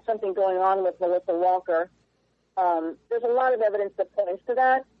already had something going on with Melissa Walker, there's a lot of evidence that points to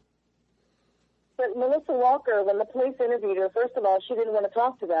that. But Melissa Walker, when the police interviewed her, first of all, she didn't want to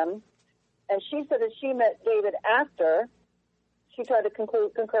talk to them. And she said that she met David after. She tried to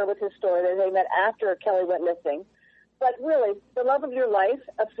concur with his story that they met after Kelly went missing. But really, the love of your life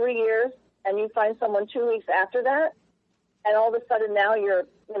of 3 years, and you find someone 2 weeks after that, and all of a sudden now he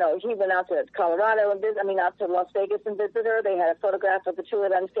went out to Colorado and out to Las Vegas and visited her. They had a photograph of the two of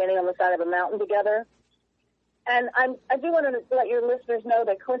them standing on the side of a mountain together. And I do want to let your listeners know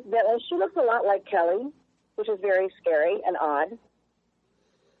that coincidentally, she looks a lot like Kelly, which is very scary and odd.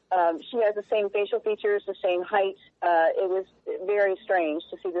 She has the same facial features, the same height. It was very strange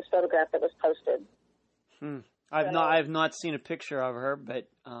to see this photograph that was posted. I have not seen a picture of her, but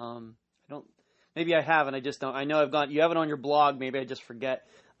I don't. Maybe I haven't. I just don't. I know I've got. You have it on your blog. Maybe I just forget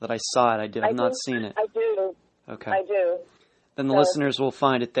that I saw it. I've not seen it. I do. Okay. I do. Then the listeners will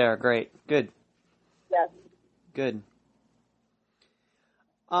find it there. Great. Good. Yes. Good.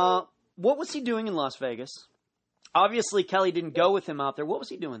 What was he doing in Las Vegas? Obviously, Kelly didn't go with him out there. What was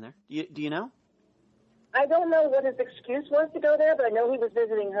he doing there? Do you know? I don't know what his excuse was to go there, but I know he was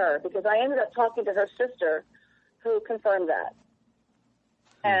visiting her because I ended up talking to her sister, who confirmed that.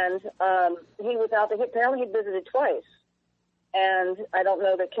 And he was out there. Apparently he visited twice. And I don't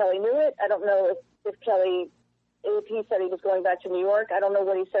know that Kelly knew it. I don't know if he said he was going back to New York. I don't know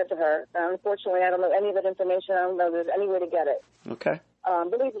what he said to her. Unfortunately, I don't know any of that information. I don't know if there's any way to get it. Okay.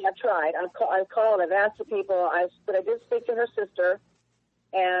 Believe me, I've tried. I've called. I've asked the people. But I did speak to her sister.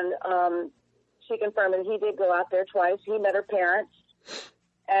 And she confirmed that he did go out there twice. He met her parents.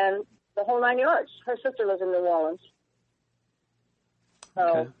 And the whole 9 yards. Her sister lives in New Orleans. So.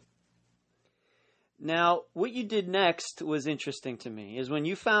 Okay. Now, what you did next was interesting to me, is when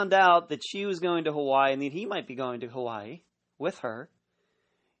you found out that she was going to Hawaii and that he might be going to Hawaii with her,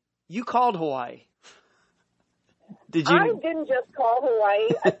 you called Hawaii. Did you? I didn't just call Hawaii.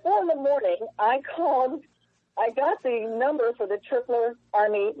 At 4 in the morning, I called I got the number for the Tripler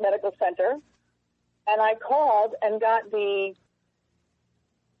Army Medical Center, and I called and got the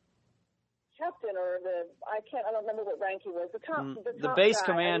captain or I don't remember what rank he was. The top base guy.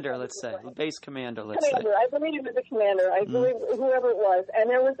 commander, let's say. The base commander, let's say. I believe he was the commander. I believe whoever it was, and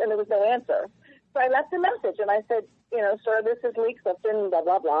there was no answer. So I left a message, and I said, sir, this is Lee Clifton, blah,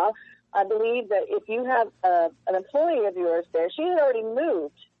 blah, blah. I believe that if you have an employee of yours there, she had already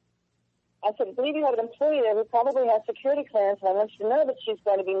moved. I said, I believe you have an employee there who probably has security clearance, and I want you to know that she's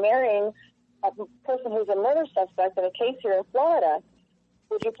going to be marrying a person who's a murder suspect in a case here in Florida.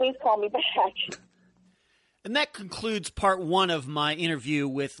 Would you please call me back? And that concludes part 1 of my interview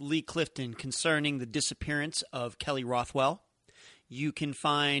with Lee Clifton concerning the disappearance of Kelly Rothwell. You can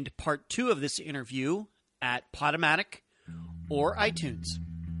find part 2 of this interview at Podomatic or iTunes.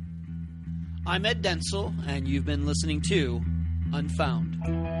 I'm Ed Dentzel, and you've been listening to Unfound.